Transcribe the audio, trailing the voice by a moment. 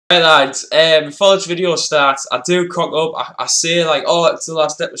Right lads, before this video starts, I do cock up, I say like, oh, it's the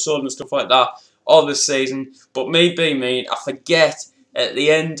last episode and stuff like that of the season, but me being me, I forget at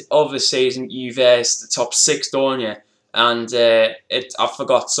the end of the season you've the top 6, don't you? And I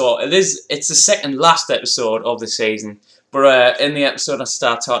forgot, so it's the second last episode of the season, but in the episode I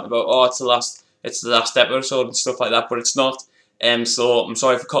start talking about, oh, it's the last episode and stuff like that, but it's not, so I'm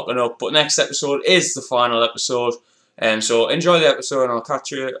sorry for cocking up, but next episode is the final episode. So enjoy the episode and I'll catch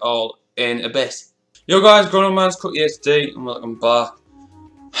you all in a bit. Yo guys, going on man's Cooky HD and welcome back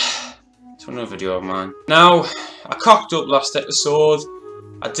to another video, man. Now, I cocked up last episode.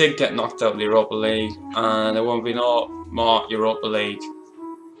 I did get knocked out of the Europa League and there won't be no more Europa League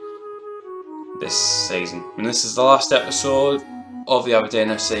this season. And this is the last episode of the Aberdeen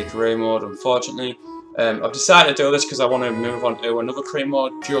FC career mode, unfortunately. I've decided to do this because I want to move on to another career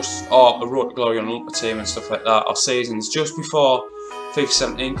mode, or a Road to Glory on Ultimate Team and stuff like that, or seasons, just before FIFA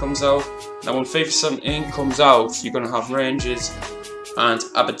 17 comes out. Now when FIFA 17 comes out, you're going to have Rangers and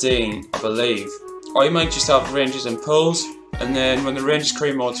Aberdeen, I believe. Or you might just have Rangers and Pools, and then when the Rangers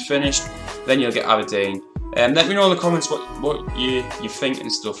career mode's finished, then you'll get Aberdeen. Let me know in the comments what you think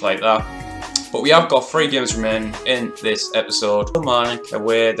and stuff like that. But we have got 3 games remaining in this episode. Kilmarnock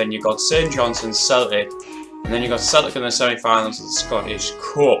away, then you got St Johnstone, Celtic, and then you got Celtic in the semi-finals of the Scottish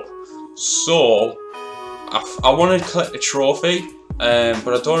Cup. So, I want to collect the trophy,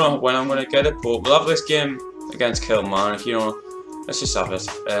 but I don't know when I'm going to get it. But we'll have this game against Kilmarnock, you know. Let's just have it.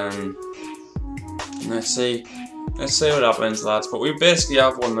 And let's see what happens, lads. But we basically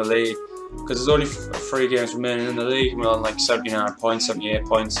have won the league because there's only 3 games remaining in the league. We're on like 79 points, 78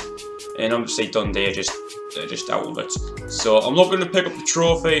 points. And obviously Dundee they're just out of it. So I'm not going to pick up the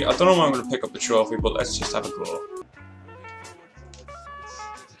trophy. I don't know when I'm going to pick up the trophy, but let's just have a go.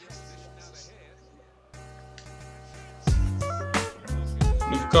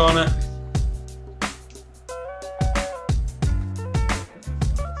 Move corner.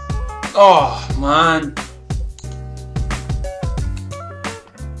 Oh man.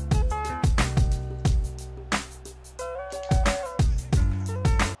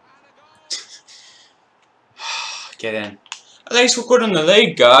 Get in. At least we're good in the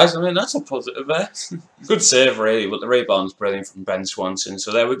league, guys. I mean, that's a positive there. Good save, really, but the rebound's brilliant from Ben Swanson.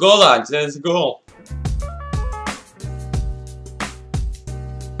 So there we go, lads. There's the goal.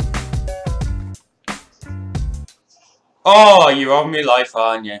 Oh, you're on me life,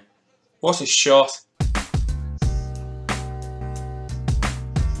 aren't you? What a shot.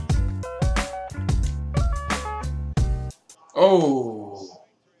 Oh.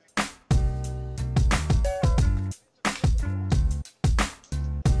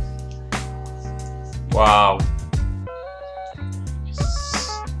 Wow.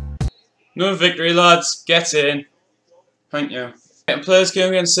 No victory, lads. Get in. Thank you. Players game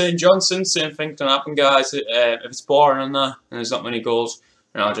against St Johnstone. Same thing can happen, guys. If it's boring and that, and there's not many goals,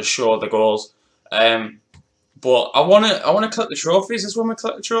 and I'll just show the goals. But I wanna collect the trophies. Is this when we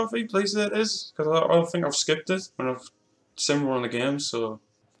collect the trophy? Please, it is, because I don't think I've skipped it when I've seen one of the games. So.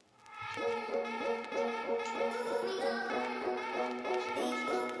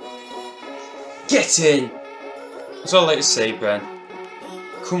 Get in! That's what I like to see, Ben.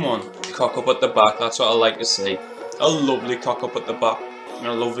 Come on, cock up at the back, that's what I like to see. A lovely cock up at the back, and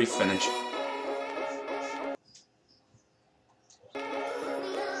a lovely finish.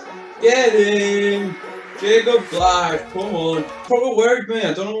 Get in! Jacob Black, come on. Probably worried me,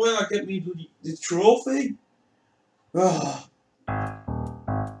 I don't know where I get me the trophy. Oh.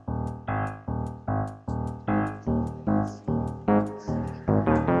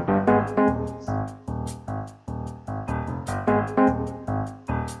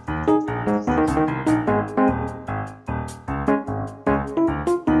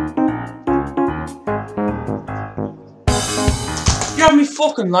 You have me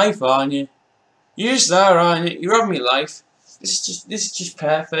fucking life, aren't you? You're just there, aren't you? You're having me life. This is just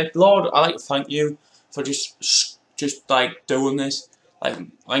perfect. Lord, I like to thank you for just like doing this. Like,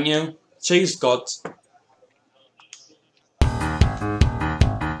 thank you. Cheers, God.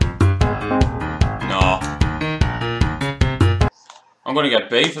 No. I'm gonna get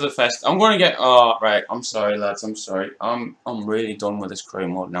B for the fest. I'm gonna get. Oh, right. I'm sorry, lads. I'm sorry. I'm really done with this career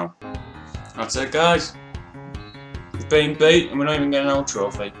mode now. That's it, guys. We've been beat and we're not even getting our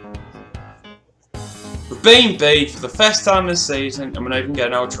trophy. We've been beat for the first time this season and we're not even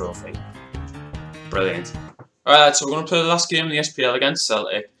getting our trophy. Brilliant. Alright, so we're going to play the last game in the SPL against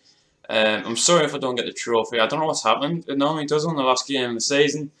Celtic. I'm sorry if I don't get the trophy. I don't know what's happened. It normally does on the last game of the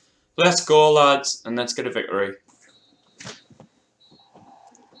season. Let's go, lads, and let's get a victory.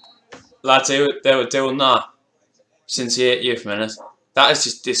 Lads, they were doing that since the 80th minute. That is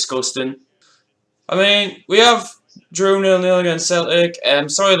just disgusting. I mean, we have drew 0-0 against Celtic.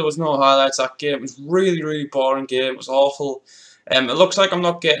 Sorry there was no highlights that game. It was really boring game. It was awful. It looks like I'm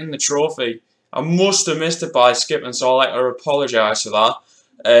not getting the trophy. I must have missed it by skipping, so I'd like to apologise for that.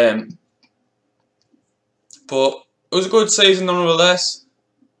 But it was a good season nonetheless.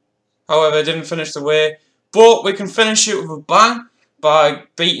 However, it didn't finish the way. But we can finish it with a bang by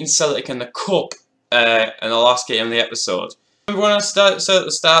beating Celtic in the Cup in the last game of the episode. Remember when I said at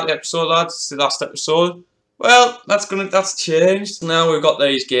the start of the episode, lads, it's the last episode? Well, that's changed. Now we've got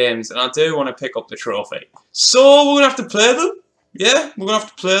these games, and I do want to pick up the trophy. So we're gonna have to play them. Yeah, we're gonna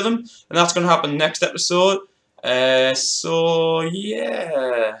have to play them, and that's gonna happen next episode. So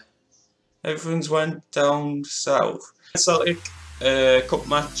yeah, everything's went down south. Celtic Cup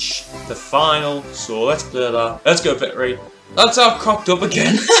match, the final. So let's play that. Let's go victory. That's how cocked up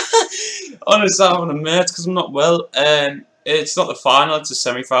again. Honestly, I'm having a mate because I'm not well. It's not the final; it's a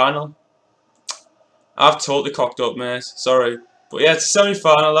semi-final. I've totally cocked up, mate. Sorry. But yeah, it's a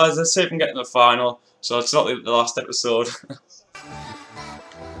semi-final, lads. Let's see if we can get in the final. So it's not the last episode.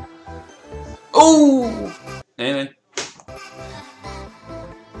 Oh! Nearly.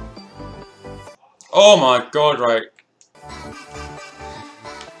 Oh my god, right.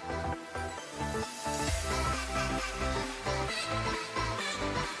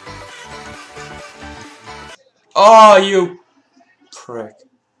 Oh, you prick.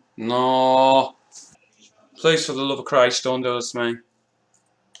 No. Please, for the love of Christ, don't do this to me.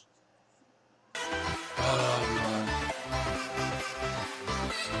 Oh, man.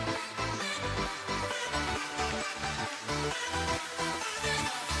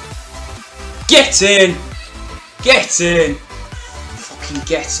 Get in! Get in! Fucking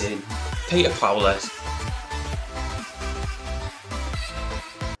get in. Peter Powlett.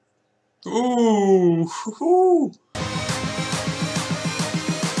 Ooh! Hoo-hoo.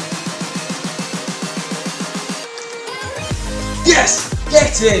 Yes!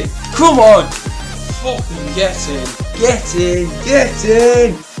 Get in! Come on! Fucking get in! Get in! Get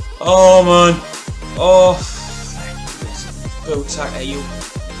in! Oh man! Oh, boot attack, you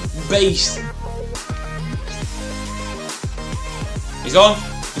beast! He's on!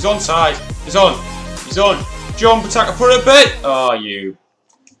 He's on side! He's on! He's on! Jump attack! Put it a bit! Oh, you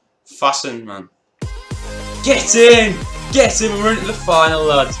fasten, man! Get in! Get in! We're into the final,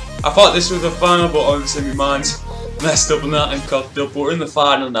 lads. I thought this was the final, but obviously my mind's messed up and that and cocked up, but we're in the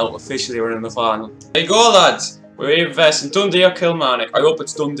final now. Officially, we're in the final. There you go, lads. We're here versing Dundee or Kilmarnock. I hope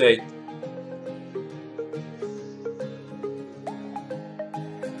it's Dundee.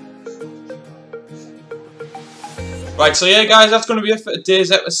 Right, so yeah, guys, that's going to be it for today's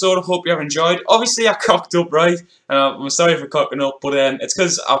episode. I hope you have enjoyed. Obviously, I cocked up, right? And I'm sorry for cocking up, but it's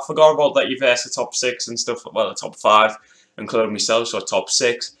because I forgot about that you verse the top 6 and stuff. Well, the top 5, including myself, so top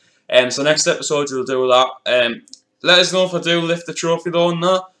 6. So next episode, we'll do that. Let us know if I do lift the trophy though, and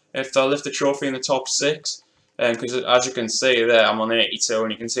that. If I lift the trophy in the top 6. Because as you can see there, I'm on 82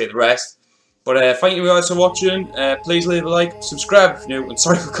 and you can see the rest. But thank you guys for watching. Please leave a like, subscribe if you're new, and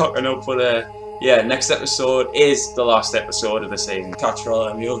sorry for cocking up, but yeah, next episode is the last episode of the season. Catch you all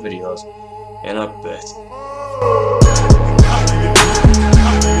in my other videos in a bit.